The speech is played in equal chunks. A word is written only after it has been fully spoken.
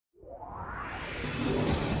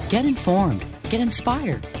Get informed, get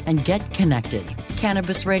inspired, and get connected.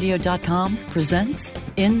 CannabisRadio.com presents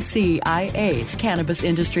NCIA's Cannabis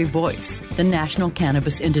Industry Voice. The National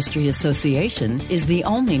Cannabis Industry Association is the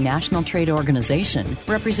only national trade organization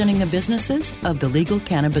representing the businesses of the legal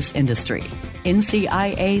cannabis industry.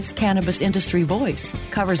 NCIA's Cannabis Industry Voice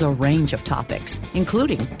covers a range of topics,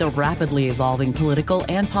 including the rapidly evolving political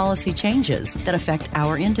and policy changes that affect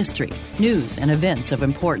our industry, news and events of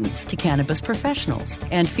importance to cannabis professionals,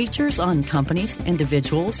 and features on companies,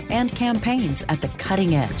 individuals, and campaigns at the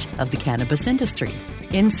cutting edge of the cannabis industry.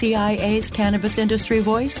 NCIA's Cannabis Industry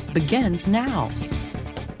Voice begins now.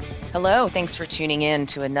 Hello, thanks for tuning in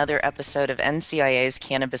to another episode of NCIA's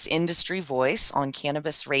Cannabis Industry Voice on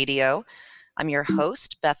Cannabis Radio. I'm your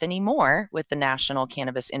host, Bethany Moore, with the National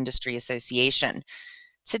Cannabis Industry Association.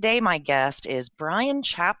 Today, my guest is Brian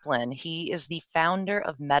Chaplin. He is the founder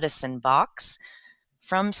of Medicine Box.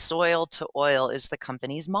 From soil to oil is the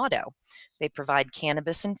company's motto. They provide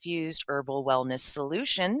cannabis-infused herbal wellness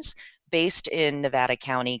solutions based in Nevada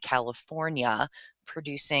County, California,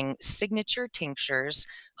 producing signature tinctures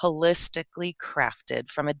holistically crafted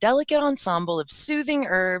from a delicate ensemble of soothing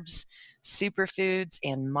herbs, superfoods,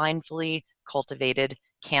 and mindfully cultivated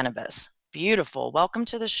cannabis. Beautiful. Welcome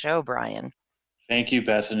to the show, Brian. Thank you,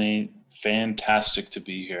 Bethany. Fantastic to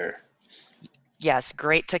be here. Yes,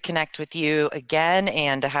 great to connect with you again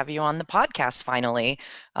and to have you on the podcast finally.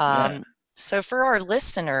 So for our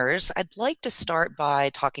listeners, I'd like to start by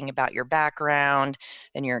talking about your background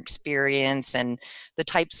and your experience and the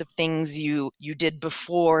types of things you did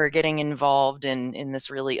before getting involved in this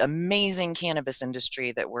really amazing cannabis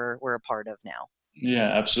industry that we're a part of now. Yeah,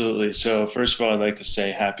 absolutely. So first of all, I'd like to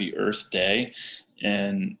say Happy Earth Day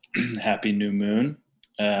and Happy New Moon.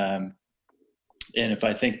 And if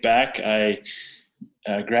I think back, I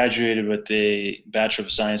graduated with a Bachelor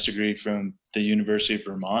of Science degree from the University of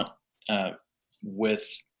Vermont with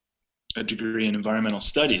a degree in environmental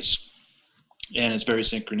studies. And it's very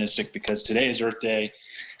synchronistic because today is Earth Day,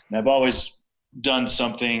 and I've always done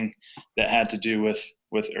something that had to do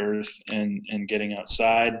with Earth and getting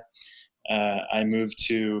outside. I moved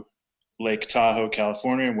to Lake Tahoe,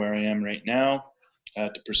 California, where I am right now,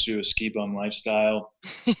 to pursue a ski bum lifestyle.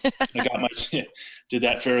 I did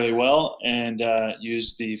that fairly well, and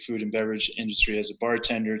used the food and beverage industry as a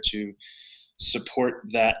bartender to support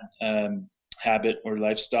that habit or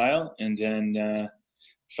lifestyle, and then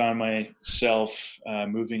found myself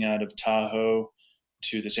moving out of Tahoe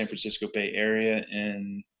to the San Francisco Bay Area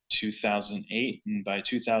in 2008, and by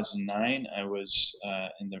 2009 I was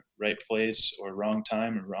in the right place or wrong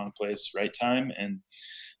time, or wrong place, right time, and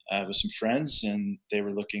with some friends, and they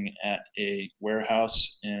were looking at a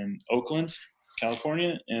warehouse in Oakland,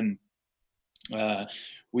 California, and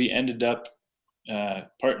we ended up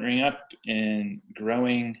partnering up in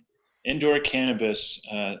growing indoor cannabis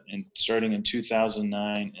and starting in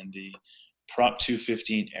 2009 in the Prop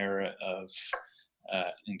 215 era of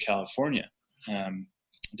in California.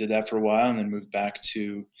 Did that for a while and then moved back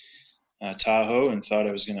to Tahoe and thought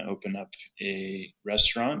I was going to open up a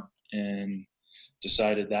restaurant, and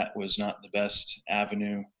decided that was not the best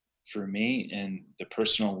avenue for me and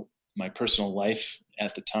my personal life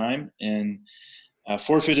at the time, and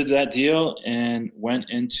forfeited that deal and went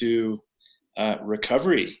into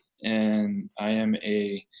recovery. And I am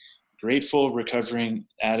a grateful recovering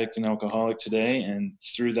addict and alcoholic today. And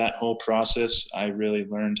through that whole process, I really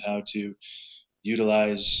learned how to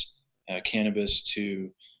utilize cannabis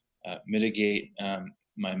to mitigate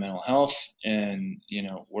my mental health, and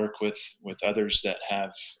work with others that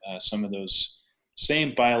have some of those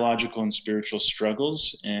same biological and spiritual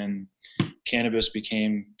struggles. And cannabis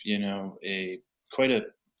became quite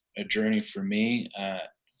a journey for me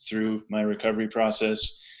through my recovery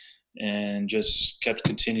process, and just kept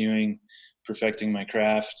continuing perfecting my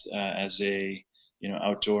craft as a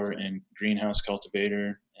outdoor and greenhouse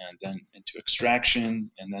cultivator, and then into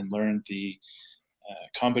extraction, and then learned the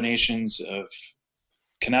combinations of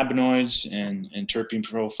cannabinoids and terpene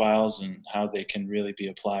profiles, and how they can really be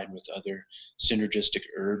applied with other synergistic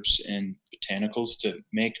herbs and botanicals to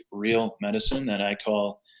make real medicine that I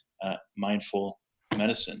call mindful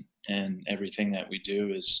medicine. And everything that we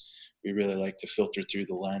do is we really like to filter through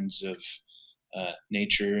the lens of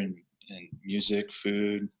nature and music,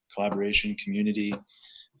 food, collaboration, community,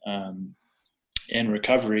 and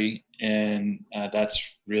recovery. And that's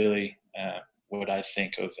really what I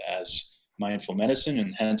think of as mindful medicine,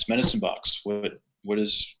 and hence Medicine Box. What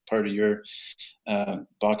is part of your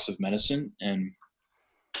box of medicine? And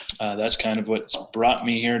that's kind of what's brought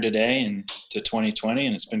me here today and to 2020.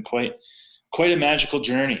 And it's been quite a magical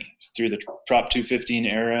journey through the Prop 215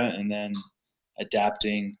 era, and then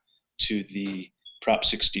adapting to the Prop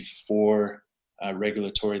 64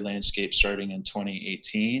 regulatory landscape starting in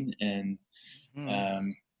 2018. And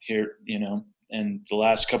here, and the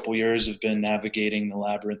last couple years have been navigating the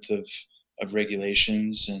labyrinth of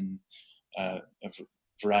regulations and a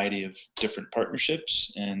variety of different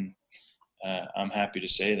partnerships. And I'm happy to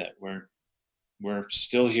say that we're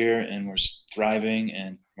still here and we're thriving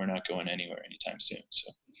and we're not going anywhere anytime soon.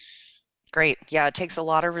 So great. Yeah, it takes a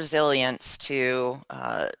lot of resilience to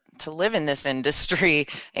live in this industry,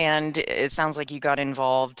 and it sounds like you got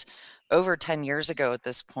involved over 10 years ago at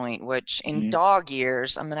this point, which in dog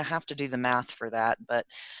years, I'm going to have to do the math for that, but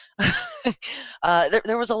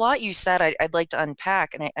there was a lot you said I'd like to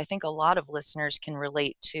unpack, and I think a lot of listeners can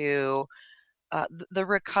relate to the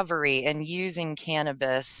recovery and using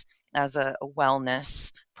cannabis as a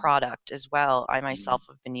wellness product as well. I myself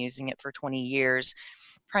have been using it for 20 years,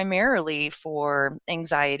 primarily for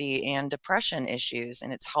anxiety and depression issues,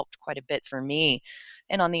 and it's helped quite a bit for me.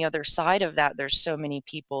 And on the other side of that, there's so many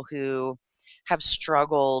people who have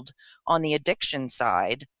struggled on the addiction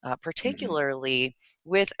side, particularly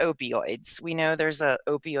with opioids. We know there's a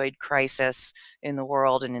opioid crisis in the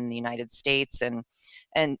world and in the United States, and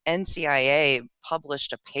NCIA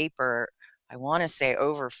published a paper, I want to say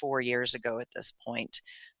over 4 years ago at this point,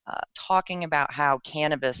 talking about how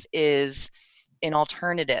cannabis is an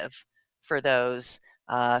alternative for those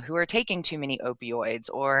who are taking too many opioids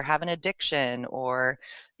or have an addiction or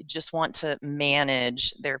just want to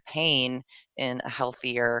manage their pain in a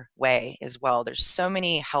healthier way as well. There's so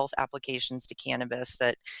many health applications to cannabis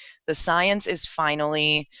that the science is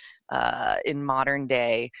finally in modern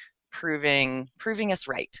day proving us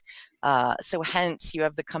right. So hence you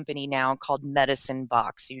have the company now called Medicine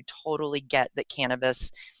Box. You totally get that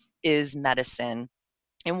cannabis is medicine.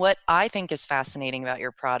 And what I think is fascinating about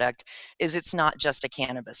your product is it's not just a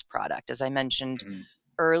cannabis product. As I mentioned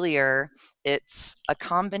earlier, it's a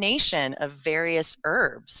combination of various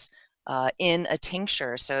herbs in a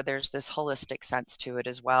tincture. So there's this holistic sense to it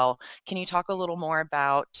as well. Can you talk a little more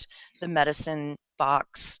about the Medicine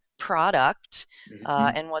Box product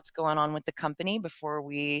and what's going on with the company before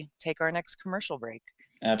we take our next commercial break?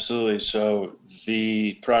 Absolutely. So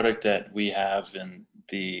the product that we have in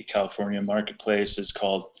the California marketplace is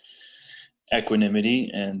called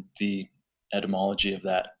Equanimity, and the etymology of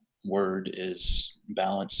that word is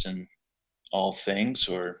balance in all things,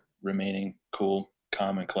 or remaining cool,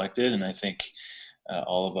 calm, and collected. And I think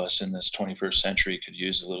all of us in this 21st century could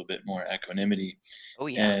use a little bit more equanimity. Oh,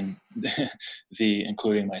 yeah. And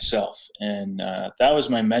including myself. And that was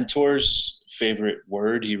my mentor's favorite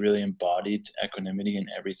word. He really embodied equanimity in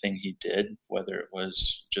everything he did, whether it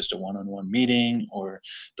was just a one-on-one meeting or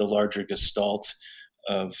the larger gestalt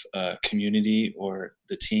of community or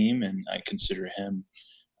the team. And I consider him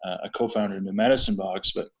a co-founder of New Medicine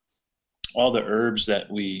Box. But all the herbs that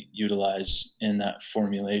we utilize in that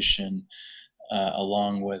formulation,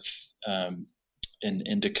 along with an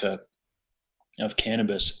indica of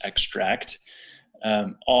cannabis extract,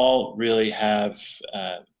 all really have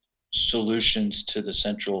solutions to the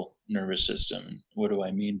central nervous system. What do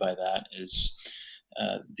I mean by that is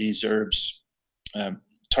these herbs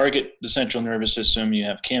target the central nervous system. You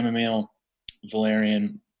have chamomile,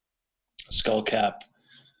 valerian, skullcap,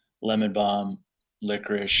 lemon balm,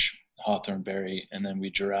 licorice, hawthorn berry, and then we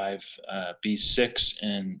derive B6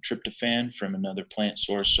 and tryptophan from another plant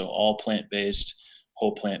source. So all plant-based,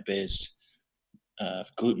 whole plant-based,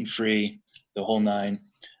 gluten-free, the whole nine.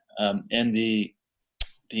 And the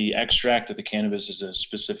extract of the cannabis is a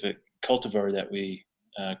specific cultivar that we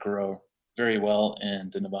grow very well in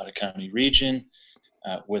the Nevada County region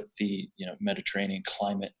with the Mediterranean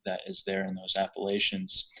climate that is there in those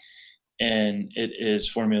appellations. And it is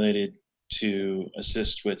formulated to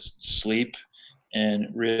assist with sleep and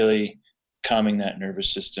really calming that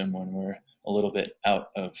nervous system when we're a little bit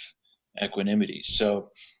out of equanimity. So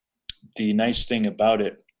the nice thing about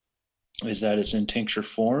it is that it's in tincture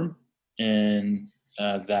form, and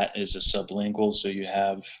that is a sublingual, so you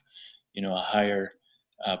have a higher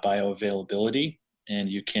bioavailability, and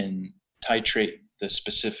you can titrate the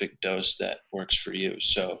specific dose that works for you.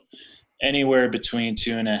 So anywhere between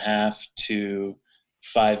 2.5 to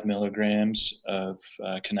 5 milligrams of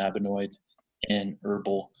cannabinoid in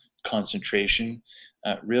herbal concentration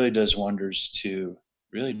really does wonders to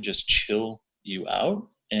really just chill you out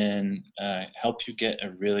and help you get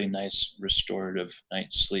a really nice restorative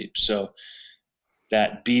night's sleep. So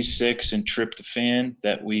that B6 and tryptophan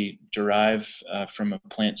that we derive from a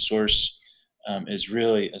plant source is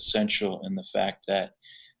really essential in the fact that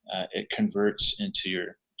it converts into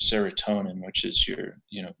your serotonin, which is your,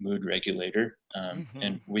 mood regulator. Mm-hmm.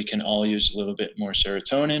 And we can all use a little bit more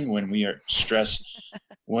serotonin when we are stressed.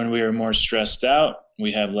 When we are more stressed out,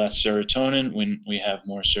 we have less serotonin. When we have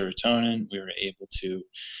more serotonin, we are able to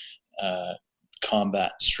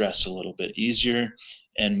combat stress a little bit easier.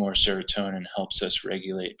 And more serotonin helps us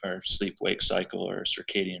regulate our sleep-wake cycle or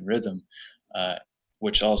circadian rhythm,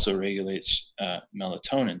 which also regulates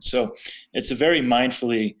melatonin. So it's a very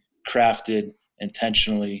mindfully crafted,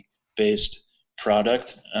 intentionally based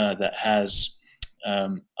product that has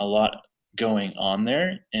a lot going on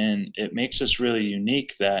there, and it makes us really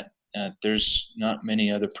unique that there's not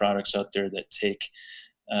many other products out there that take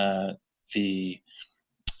the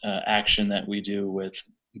action that we do with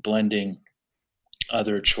blending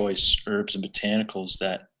other choice herbs and botanicals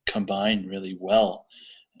that combine really well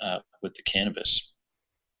with the cannabis.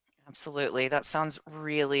 Absolutely. That sounds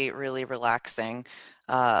really, really relaxing,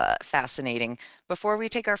 fascinating. Before we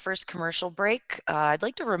take our first commercial break, I'd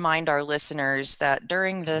like to remind our listeners that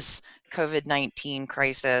during this COVID-19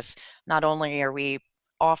 crisis, not only are we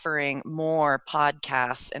offering more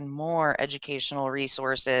podcasts and more educational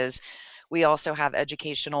resources, we also have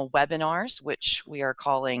educational webinars, which we are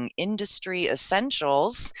calling Industry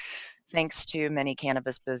Essentials, thanks to many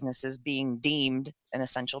cannabis businesses being deemed an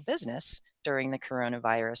essential business during the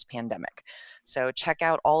coronavirus pandemic. So check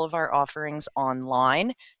out all of our offerings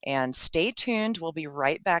online and stay tuned. We'll be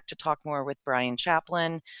right back to talk more with Brian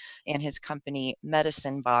Chaplin and his company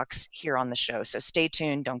Medicine Box here on the show. So stay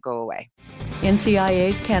tuned, don't go away.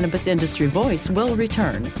 NCIA's Cannabis Industry Voice will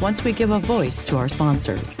return once we give a voice to our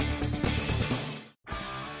sponsors.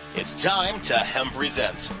 It's time to Hemp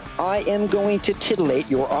Present. I am going to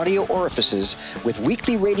titillate your audio orifices with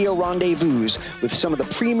weekly radio rendezvous with some of the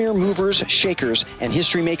premier movers, shakers, and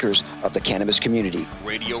history makers of the cannabis community.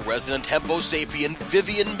 Radio resident Hempo sapien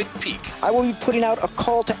Vivian McPeak. I will be putting out a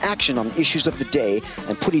call to action on issues of the day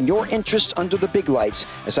and putting your interest under the big lights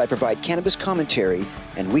as I provide cannabis commentary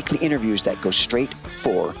and weekly interviews that go straight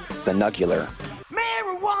for the nugular.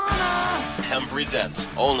 Marijuana! Hemp Present,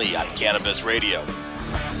 only on Cannabis Radio.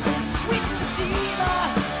 Sweet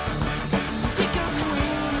sativa,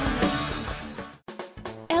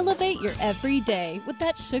 elevate your everyday with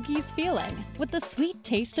that Shoogies feeling with the sweet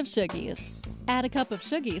taste of Shoogies. Add a cup of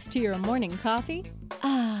Shoogies to your morning coffee.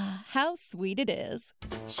 Ah, how sweet it is.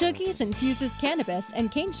 Shoogies infuses cannabis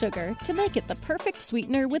and cane sugar to make it the perfect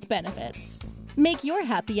sweetener with benefits. Make your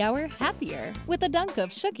happy hour happier with a dunk of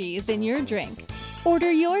Shoogies in your drink.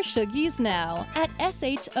 Order your Shoogies now at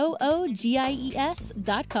shoogies.com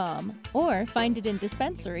or find it in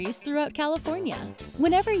dispensaries throughout California.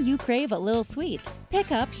 Whenever you crave a little sweet,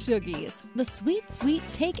 pick up Shoogies, the sweet, sweet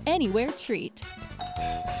take-anywhere treat.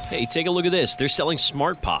 Hey, take a look at this. They're selling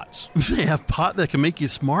smart pots. They have pot that can make you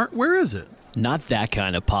smart? Where is it? Not that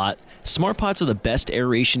kind of pot. Smart pots are the best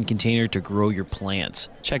aeration container to grow your plants.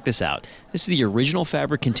 Check this out. This is the original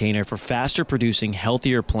fabric container for faster producing,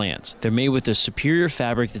 healthier plants. They're made with a superior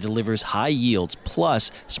fabric that delivers high yields.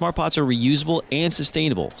 Plus, smart pots are reusable and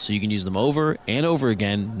sustainable, so you can use them over and over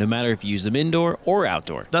again, no matter if you use them indoor or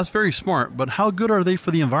outdoor. That's very smart, but how good are they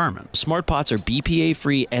for the environment? Smart pots are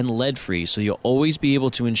BPA-free and lead-free, so you'll always be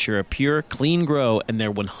able to ensure a pure, clean grow, and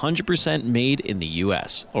they're 100% made in the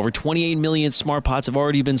U.S. Over 28 million smart pots have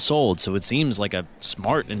already been sold, so it seems like a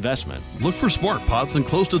smart investment. Look for smart pots in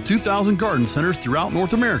close to 2,000 garden centers throughout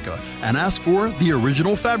North America and ask for the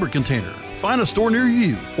original fabric container. Find a store near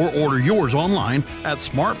you or order yours online at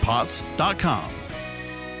smartpots.com.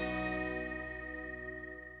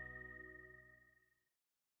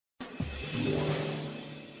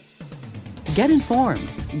 Get informed,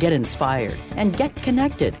 get inspired, and get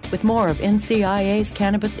connected with more of NCIA's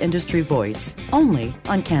Cannabis Industry Voice, only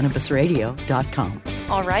on CannabisRadio.com.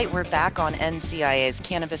 All right, we're back on NCIA's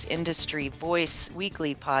Cannabis Industry Voice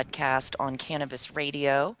weekly podcast on Cannabis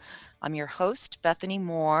Radio. I'm your host, Bethany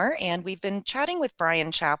Moore, and we've been chatting with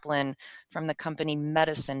Brian Chaplin from the company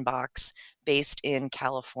Medicine Box, based in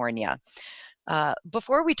California.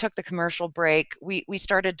 Before we took the commercial break, we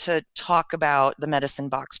started to talk about the Medicine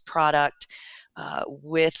Box product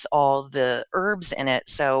with all the herbs in it.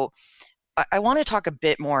 So I want to talk a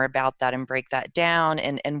bit more about that and break that down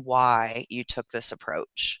and why you took this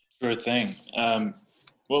approach. Sure thing.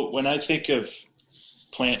 Well, when I think of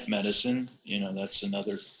plant medicine, that's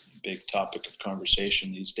another big topic of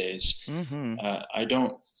conversation these days. Mm-hmm. I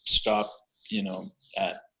don't stop,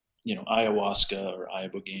 at ayahuasca or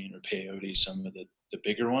ibogaine or peyote, some of the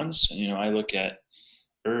bigger ones. I look at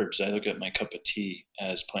herbs. I look at my cup of tea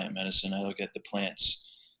as plant medicine. I look at the plants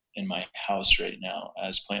in my house right now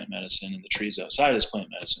as plant medicine and the trees outside as plant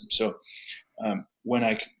medicine. So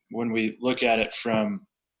when we look at it from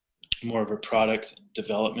more of a product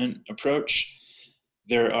development approach.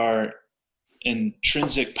 There are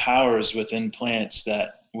intrinsic powers within plants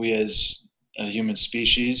that we as a human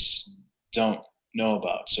species don't know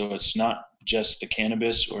about. So it's not just the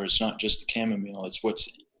cannabis, or it's not just the chamomile, it's what's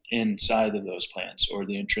inside of those plants, or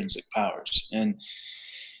the intrinsic powers. And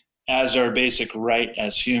as our basic right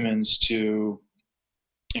as humans to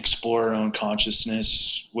explore our own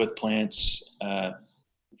consciousness with plants,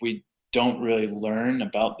 we don't really learn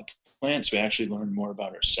about the plants. We actually learn more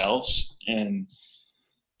about ourselves and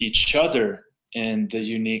each other, and the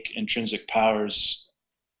unique intrinsic powers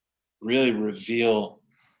really reveal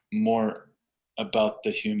more about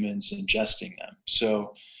the humans ingesting them.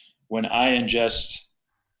 So when I ingest,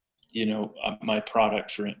 my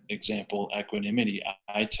product, for example, Equanimity,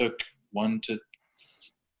 I took 1 to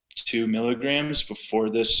 2 milligrams before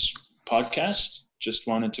this podcast. Just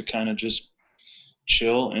wanted to kind of just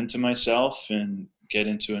chill into myself and get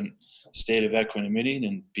into a state of equanimity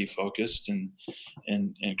and be focused and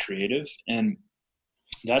creative. And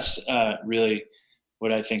that's really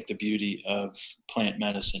what I think the beauty of plant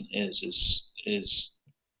medicine is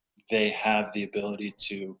they have the ability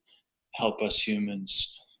to help us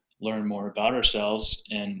humans learn more about ourselves.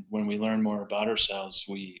 And when we learn more about ourselves,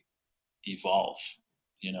 we evolve,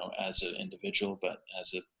 as an individual, but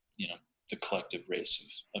as the collective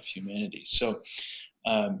race of humanity. So,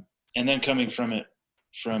 and then coming from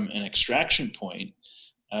an extraction point,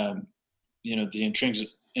 the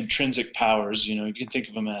intrinsic powers, you can think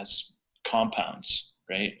of them as compounds,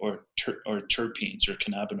 right? Or terpenes or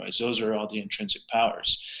cannabinoids. Those are all the intrinsic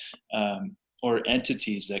powers, or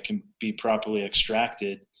entities that can be properly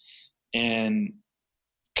extracted and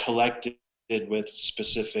collected with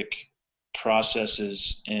specific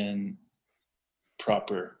processes and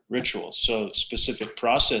proper rituals. So specific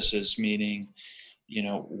processes meaning,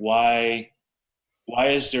 why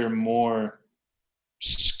is there more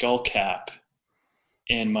skullcap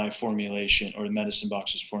in my formulation or the Medicine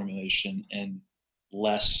Box's formulation and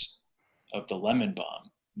less of the lemon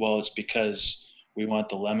balm? Well, it's because we want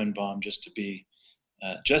the lemon balm just to be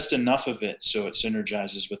just enough of it so it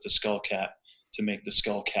synergizes with the skull cap to make the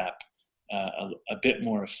skull cap a bit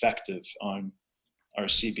more effective on our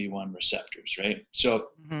CB1 receptors, right? So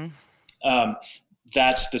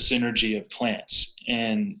that's the synergy of plants.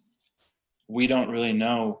 And we don't really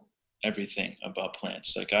know everything about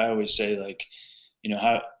plants. Like I always say,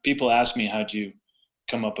 how people ask me, how do you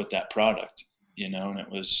come up with that product? And it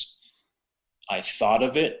was, I thought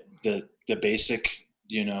of it, the basic,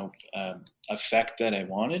 effect that I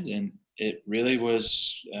wanted. And it really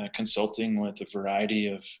was consulting with a variety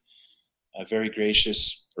of very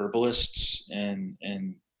gracious herbalists and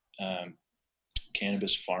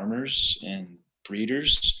cannabis farmers and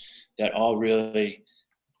breeders that all really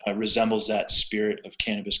resembles that spirit of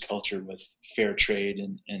cannabis culture with fair trade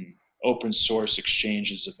and open source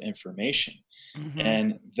exchanges of information.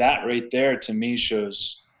 And that right there to me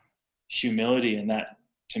shows humility, and that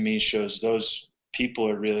to me shows those people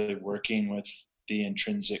are really working with the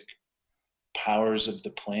intrinsic powers of the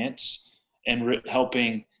plants and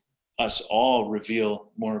helping us all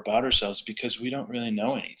reveal more about ourselves, because we don't really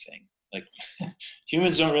know anything. Like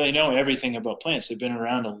humans don't really know everything about plants. They've been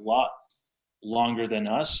around a lot longer than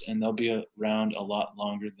us, and they'll be around a lot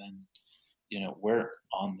longer than we're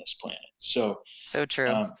on this planet. So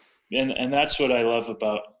true. And that's what I love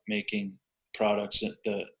about making products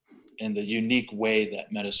in the unique way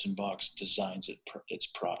that Medicine Box designs its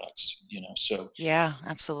products. So yeah,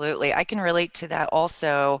 absolutely. I can relate to that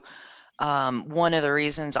also. One of the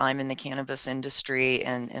reasons I'm in the cannabis industry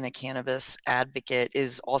and a cannabis advocate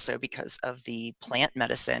is also because of the plant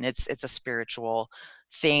medicine. It's a spiritual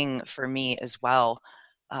thing for me as well.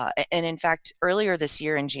 And in fact, earlier this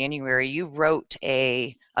year in January, you wrote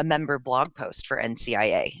a member blog post for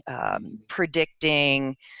NCIA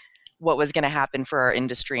predicting what was going to happen for our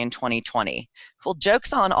industry in 2020. Well,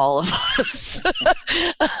 joke's on all of us.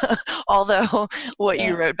 Although what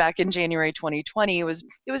you wrote back in January 2020 it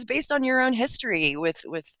was based on your own history with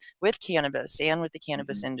cannabis and with the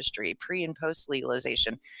cannabis industry, pre and post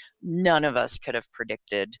legalization. None of us could have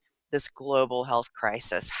predicted this global health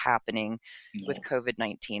crisis happening with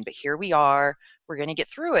COVID-19, but here we are. We're going to get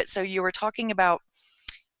through it. So you were talking about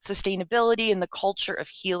sustainability and the culture of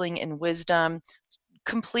healing and wisdom.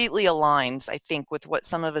 Completely aligns, I think, with what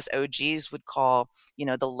some of us OGs would call,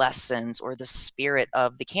 the lessons or the spirit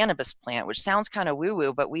of the cannabis plant, which sounds kind of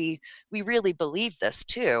woo-woo, but we really believe this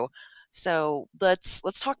too. So let's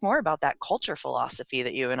talk more about that culture philosophy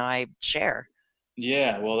that you and I share.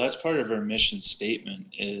 Yeah, well, that's part of our mission statement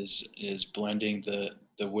is blending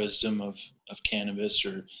the wisdom of cannabis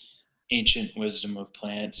or ancient wisdom of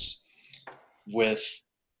plants with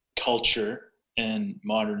culture and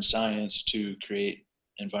modern science to create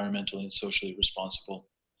environmentally and socially responsible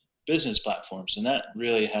business platforms. And that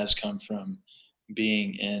really has come from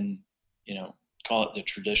being in, call it the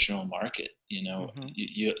traditional market.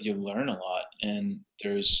 You learn a lot, and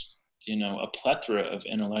there's, a plethora of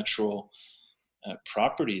intellectual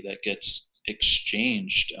property that gets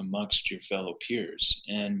exchanged amongst your fellow peers.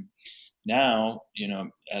 And now,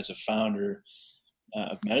 as a founder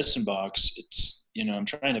of Medicine Box, it's, I'm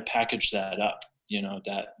trying to package that up,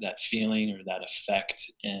 that feeling or that effect,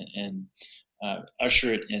 and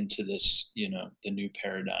usher it into this, the new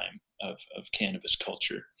paradigm of cannabis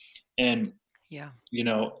culture. And,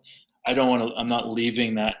 I'm not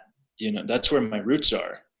leaving that, that's where my roots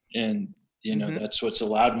are. And, that's what's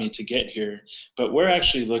allowed me to get here. But we're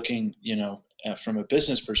actually looking, from a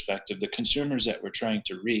business perspective, the consumers that we're trying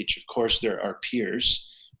to reach, of course, there are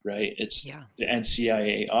peers, right? It's the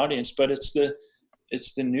NCIA audience, but it's the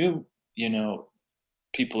new,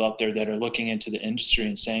 people out there that are looking into the industry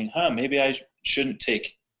and saying, maybe I shouldn't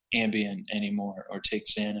take Ambien anymore, or take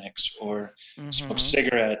Xanax, or smoke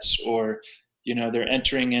cigarettes, or, they're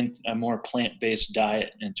entering in a more plant-based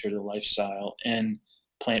diet into the lifestyle, and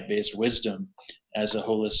plant-based wisdom as a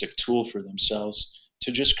holistic tool for themselves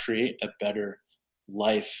to just create a better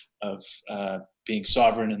life of being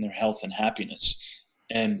sovereign in their health and happiness.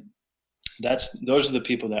 And those are the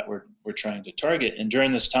people that we're trying to target. And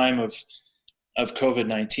during this time of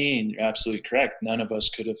COVID-19, you're absolutely correct. None of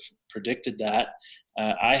us could have predicted that.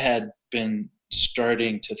 I had been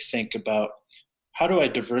starting to think about, how do I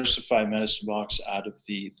diversify Medicine Box out of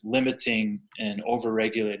the limiting and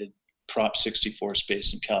overregulated Prop 64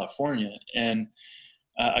 space in California? And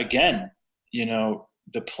again,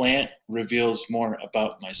 the plant reveals more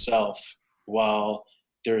about myself, while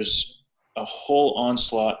there's a whole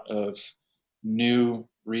onslaught of new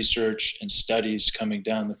research and studies coming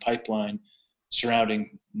down the pipeline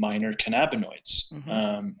surrounding minor cannabinoids.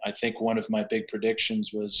 I think one of my big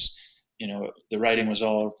predictions was, the writing was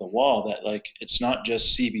all over the wall, that like, it's not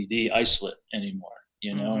just CBD isolate anymore,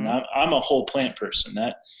 and I'm a whole plant person.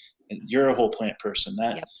 You're a whole plant person.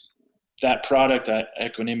 That product that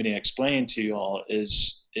Equanimity explained to you all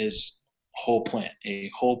is whole plant, a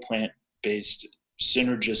whole plant based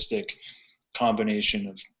synergistic combination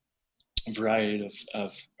of a variety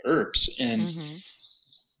of herbs. And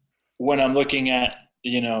when I'm looking at,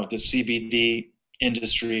 the CBD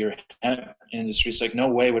industry or hemp industry, it's like, no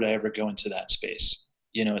way would I ever go into that space.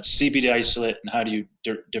 It's CBD isolate, and how do you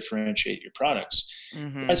differentiate your products?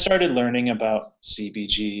 I started learning about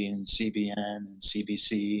CBG and CBN and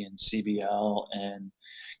CBC and CBL, and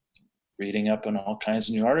reading up on all kinds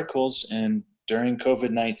of new articles. And during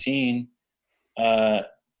COVID-19,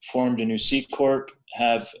 formed a new C Corp,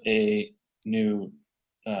 have a new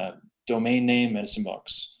domain name,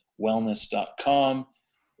 MedicineBoxWellness.com.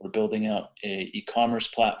 We're building out a e-commerce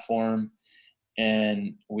platform,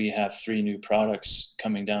 and we have 3 new products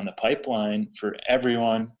coming down the pipeline for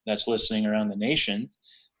everyone that's listening around the nation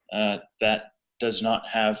that does not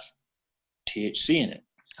have THC in it.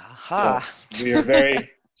 So we are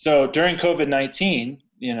so during COVID-19,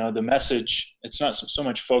 the message, it's not so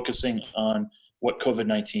much focusing on what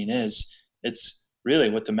COVID-19 is, it's really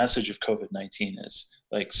what the message of COVID-19 is.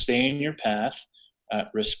 Like, stay in your path,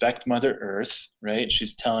 respect Mother Earth, right?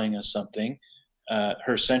 She's telling us something.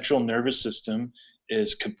 Her central nervous system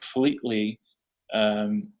is completely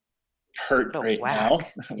hurt right now,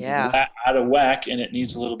 out of whack, and it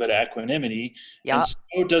needs a little bit of equanimity. And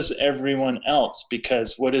so does everyone else,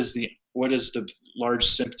 because what is the large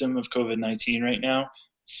symptom of COVID-19 right now?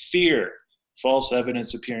 Fear. False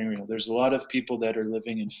evidence appearing real. There's a lot of people that are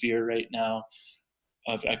living in fear right now,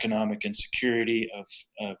 of economic insecurity,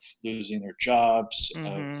 of losing their jobs,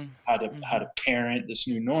 of how to parent, this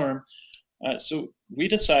new norm. So we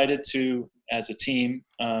decided to, as a team,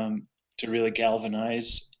 to really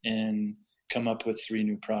galvanize and come up with 3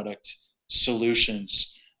 new product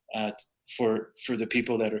solutions for the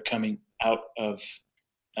people that are coming out of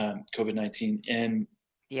COVID-19, and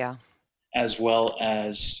as well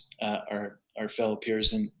as our fellow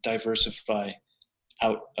peers, and diversify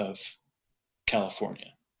out of California.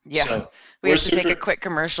 So we have to take a quick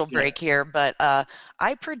commercial break here, but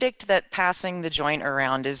I predict that passing the joint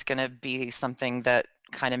around is going to be something that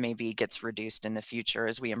kind of maybe gets reduced in the future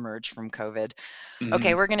as we emerge from COVID.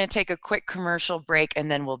 Okay, we're going to take a quick commercial break,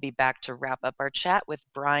 and then we'll be back to wrap up our chat with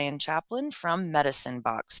Brian Chaplin from Medicine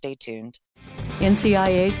Box. Stay tuned.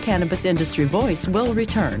 NCIA's Cannabis Industry Voice will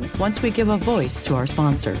return once we give a voice to our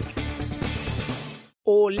sponsors.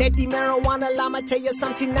 Oh, let the marijuana llama tell you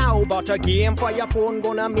something now about a game for your phone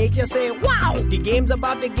gonna make you say, wow! The game's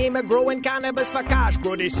about the game of growing cannabis for cash.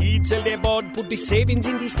 Grow the seed, sell the bud, put the savings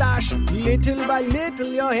in the stash. Little by little,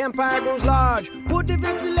 your empire grows large. Put the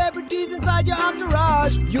big celebrities inside your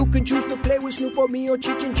entourage. You can choose to play with Snoop or me or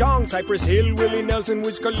Cheech and Chong, Cypress Hill, Willie Nelson,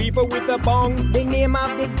 Wiz Khalifa with a bong. The name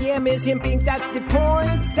of the game is Hemp Inc., that's the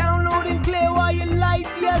point. Download and play while you light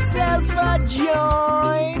yourself a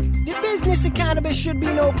joint. The business of cannabis should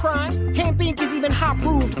be no crime. Hemp Inc. is even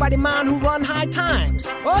hot-proofed by the man who run High Times.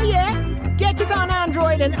 Oh yeah? Get it on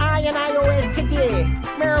Android and iOS today.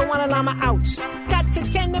 Marijuana llama out. Got to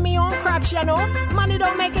tend to me own crops, you know. Money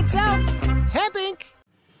don't make itself. Hemp Inc.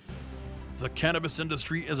 The cannabis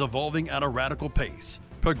industry is evolving at a radical pace,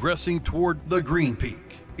 progressing toward the green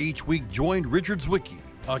peak. Each week, join Richard Zwicky,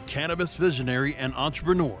 a cannabis visionary and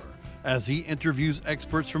entrepreneur, as he interviews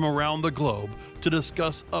experts from around the globe to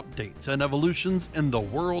discuss updates and evolutions in the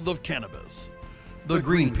world of cannabis. The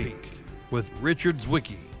Green Peak with Richard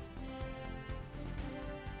Zwicky.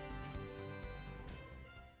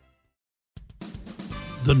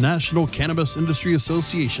 The National Cannabis Industry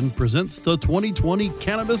Association presents the 2020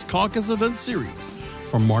 Cannabis Caucus Event Series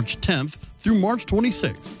from March 10th through March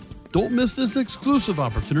 26th. Don't miss this exclusive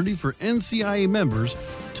opportunity for NCIA members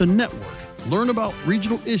to network, learn about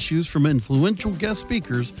regional issues from influential guest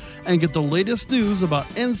speakers, and get the latest news about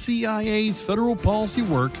NCIA's federal policy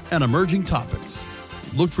work and emerging topics.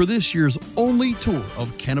 Look for this year's only tour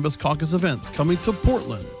of Cannabis Caucus events coming to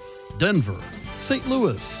Portland, Denver, St.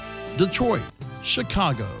 Louis, Detroit,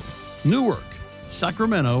 Chicago, Newark,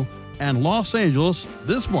 Sacramento, and Los Angeles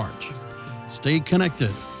this March. Stay connected,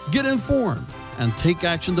 get informed, and take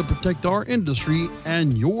action to protect our industry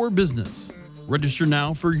and your business. Register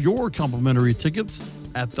now for your complimentary tickets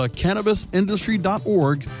at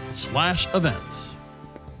thecannabisindustry.org/events.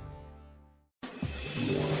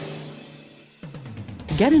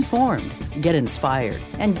 Get informed, get inspired,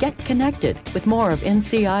 and get connected with more of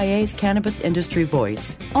NCIA's Cannabis Industry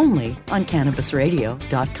Voice, only on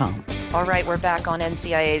CannabisRadio.com. All right, we're back on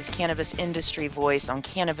NCIA's Cannabis Industry Voice on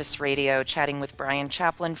Cannabis Radio, chatting with Brian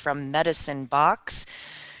Chaplin from Medicine Box.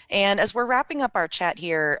 And as we're wrapping up our chat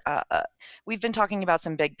here, we've been talking about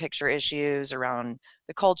some big picture issues around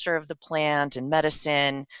the culture of the plant and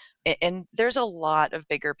medicine. And there's a lot of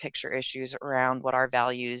bigger picture issues around what our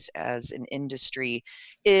values as an industry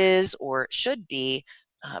is or should be.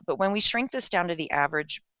 But when we shrink this down to the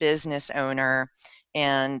average business owner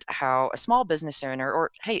and how a small business owner,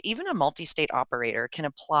 or hey, even a multi-state operator, can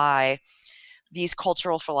apply these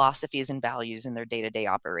cultural philosophies and values in their day-to-day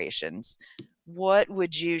operations, what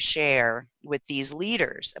would you share with these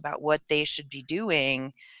leaders about what they should be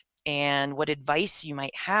doing and what advice you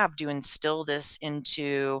might have to instill this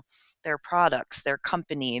into their products, their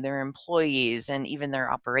company, their employees, and even their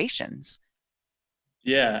operations?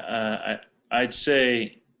 Yeah, I'd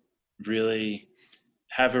say really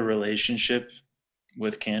have a relationship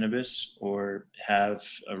with cannabis, or have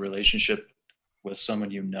a relationship with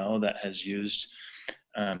someone you know that has used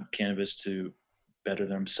cannabis to better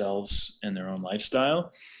themselves in their own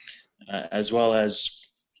lifestyle, as well as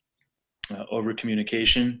over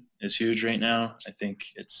communication is huge right now. I think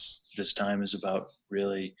this time is about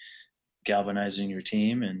really galvanizing your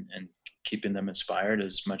team and keeping them inspired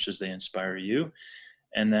as much as they inspire you.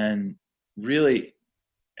 And then really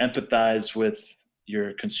empathize with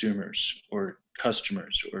your consumers or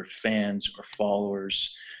customers or fans or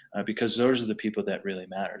followers, because those are the people that really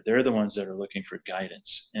matter. They're the ones that are looking for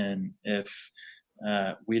guidance. And if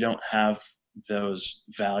we don't have those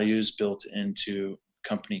values built into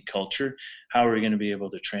company culture, how are we going to be able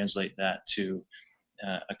to translate that to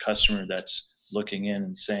a customer that's looking in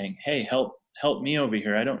and saying, hey, help me over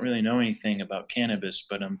here. I don't really know anything about cannabis,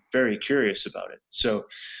 but I'm very curious about it. So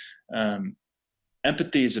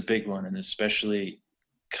empathy is a big one, and especially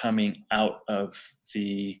coming out of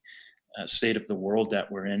the state of the world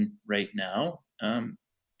that we're in right now.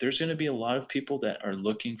 There's going to be a lot of people that are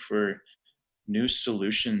looking for new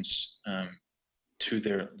solutions to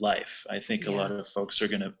their life. I think a lot of folks are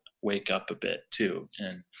going to wake up a bit too,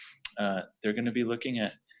 and they're going to be looking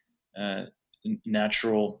at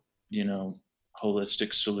natural,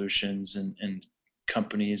 holistic solutions and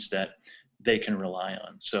companies that they can rely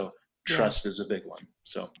on. So trust is a big one.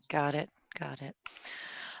 So Got it.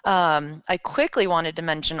 I quickly wanted to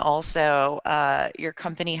mention also, your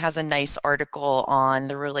company has a nice article on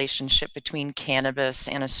the relationship between cannabis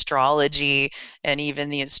and astrology, and even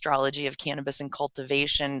the astrology of cannabis and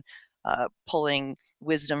cultivation, pulling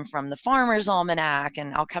wisdom from the Farmer's Almanac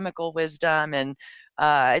and alchemical wisdom. And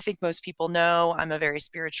I think most people know I'm a very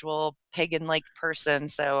spiritual, pagan-like person,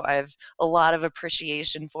 so I have a lot of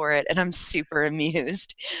appreciation for it, and I'm super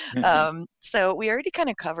amused. So we already kind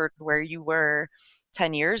of covered where you were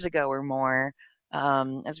 10 years ago or more.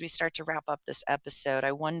 As we start to wrap up this episode,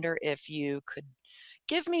 I wonder if you could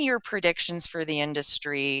give me your predictions for the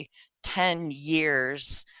industry 10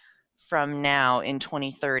 years from now in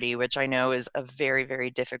 2030, which I know is a very, very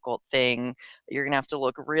difficult thing. You're going to have to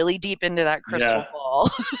look really deep into that crystal ball.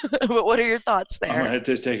 But what are your thoughts there? I'm going to have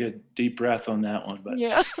to take a deep breath on that one. But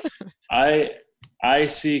yeah. I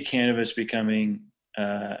see cannabis becoming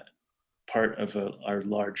part of our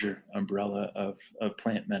larger umbrella of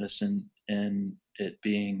plant medicine, and it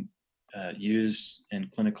being used in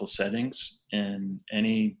clinical settings. And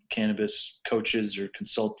any cannabis coaches or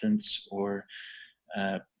consultants or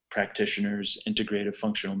practitioners, integrative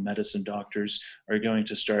functional medicine doctors are going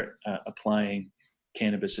to start applying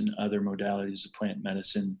cannabis and other modalities of plant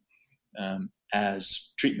medicine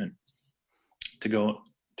as treatment to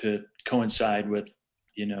coincide with,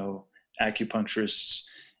 acupuncturists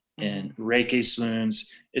and Reiki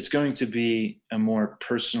saloons. It's going to be a more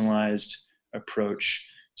personalized approach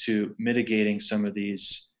to mitigating some of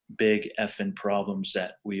these big effing problems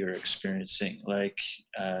that we are experiencing, like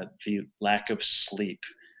the lack of sleep,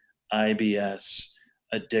 IBS,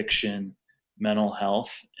 addiction, mental health.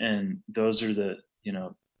 And those are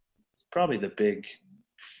probably the big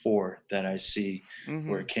four that I see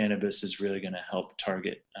where cannabis is really going to help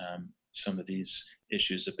target some of these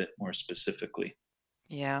issues a bit more specifically.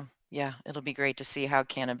 Yeah, it'll be great to see how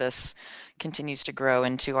cannabis continues to grow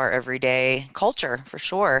into our everyday culture, for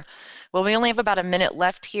sure. Well, we only have about a minute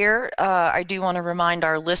left here. I do want to remind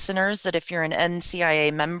our listeners that if you're an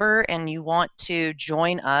NCIA member and you want to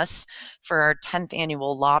join us for our 10th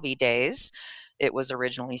annual Lobby Days, it was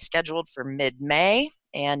originally scheduled for mid-May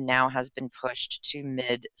and now has been pushed to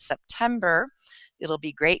mid-September. It'll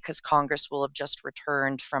be great because Congress will have just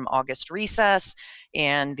returned from August recess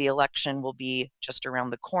and the election will be just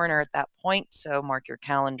around the corner at that point. So mark your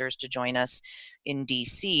calendars to join us in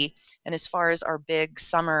DC. And as far as our big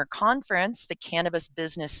summer conference, the Cannabis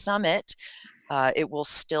Business Summit, it will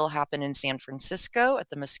still happen in San Francisco at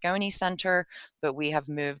the Moscone Center, but we have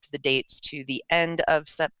moved the dates to the end of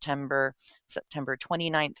September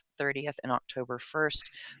 29th, 30th, and October 1st.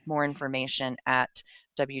 More information at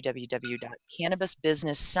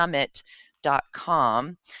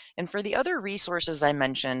www.cannabisbusinesssummit.com. And for the other resources I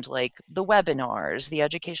mentioned, like the webinars, the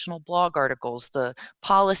educational blog articles, the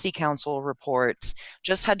policy council reports,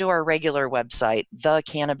 just head to our regular website,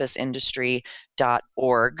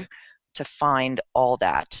 thecannabisindustry.org, to find all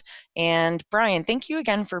that. And Brian, thank you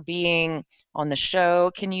again for being on the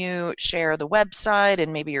show. Can you share the website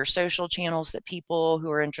and maybe your social channels that people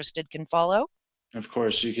who are interested can follow? Of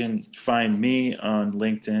course, you can find me on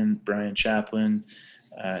LinkedIn, Brian Chaplin,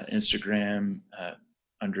 Instagram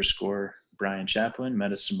 _ Brian Chaplin.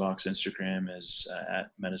 Medicine Box Instagram is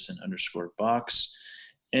at medicine_box.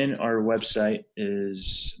 And our website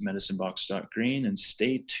is medicinebox.green. And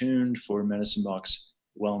stay tuned for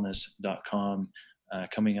medicineboxwellness.com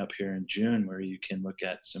coming up here in June, where you can look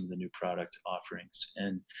at some of the new product offerings.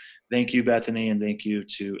 And thank you, Bethany, and thank you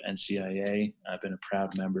to NCIA. I've been a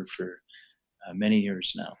proud member for many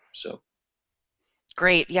years now. So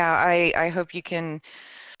great. Yeah, I hope you can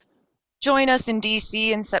join us in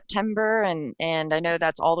DC in September, and I know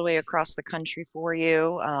that's all the way across the country for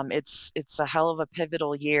you. It's a hell of a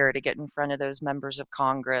pivotal year to get in front of those members of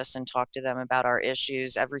Congress and talk to them about our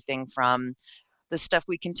issues, everything from the stuff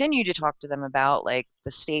we continue to talk to them about, like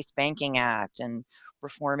the Safe Banking Act and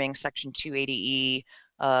reforming Section 280E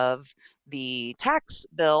of the tax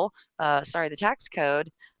bill, the tax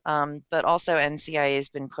code, but also NCIA has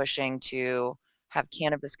been pushing to have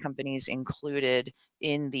cannabis companies included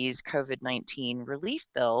in these COVID-19 relief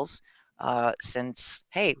bills since,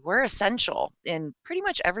 hey, we're essential in pretty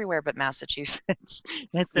much everywhere but Massachusetts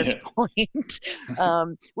at this point,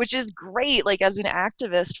 which is great, like as an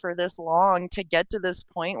activist for this long to get to this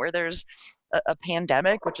point where there's a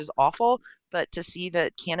pandemic, which is awful, but to see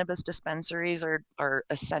that cannabis dispensaries are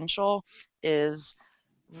essential is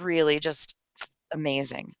really just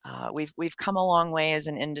amazing. We've come a long way as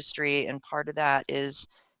an industry, and part of that is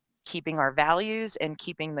keeping our values and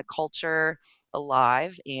keeping the culture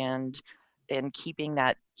alive and keeping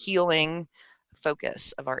that healing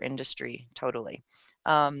focus of our industry. Totally.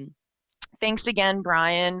 Thanks again,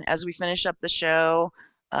 Brian. As we finish up the show,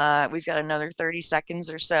 we've got another 30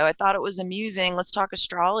 seconds or so. I thought it was amusing. Let's talk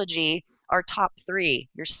astrology. Our top three: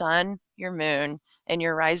 your sun, your moon, and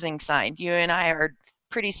your rising sign. You and I are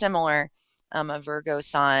pretty similar. A Virgo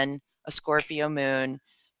sun, a Scorpio moon,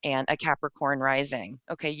 and a Capricorn rising.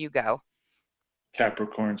 Okay, you go.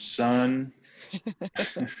 Capricorn Sun.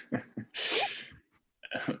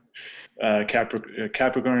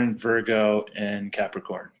 Capricorn, Virgo, and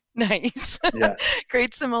Capricorn. Nice. Yeah.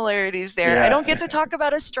 Great similarities there. Yeah. I don't get to talk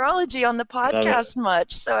about astrology on the podcast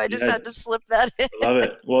much, so I just had to slip that in. Love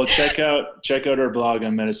it. Well, check out our blog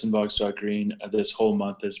on medicine-box.green. This whole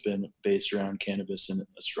month has been based around cannabis and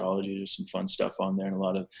astrology. There's some fun stuff on there, and a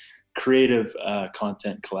lot of creative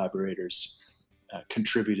content collaborators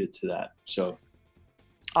contributed to that. So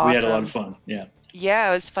awesome. We had a lot of fun. Yeah. Yeah,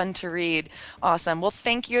 it was fun to read. Awesome. Well,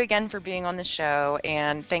 thank you again for being on the show,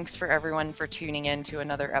 and thanks for everyone for tuning in to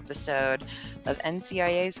another episode of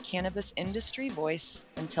NCIA's Cannabis Industry Voice.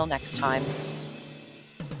 Until next time.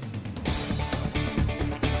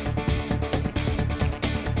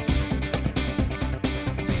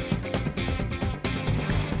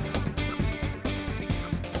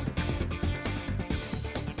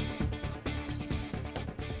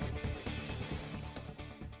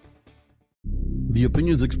 The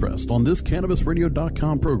opinions expressed on this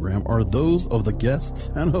CannabisRadio.com program are those of the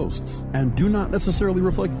guests and hosts and do not necessarily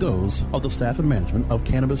reflect those of the staff and management of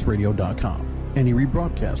CannabisRadio.com. Any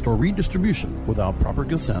rebroadcast or redistribution without proper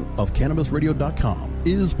consent of CannabisRadio.com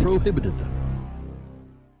is prohibited.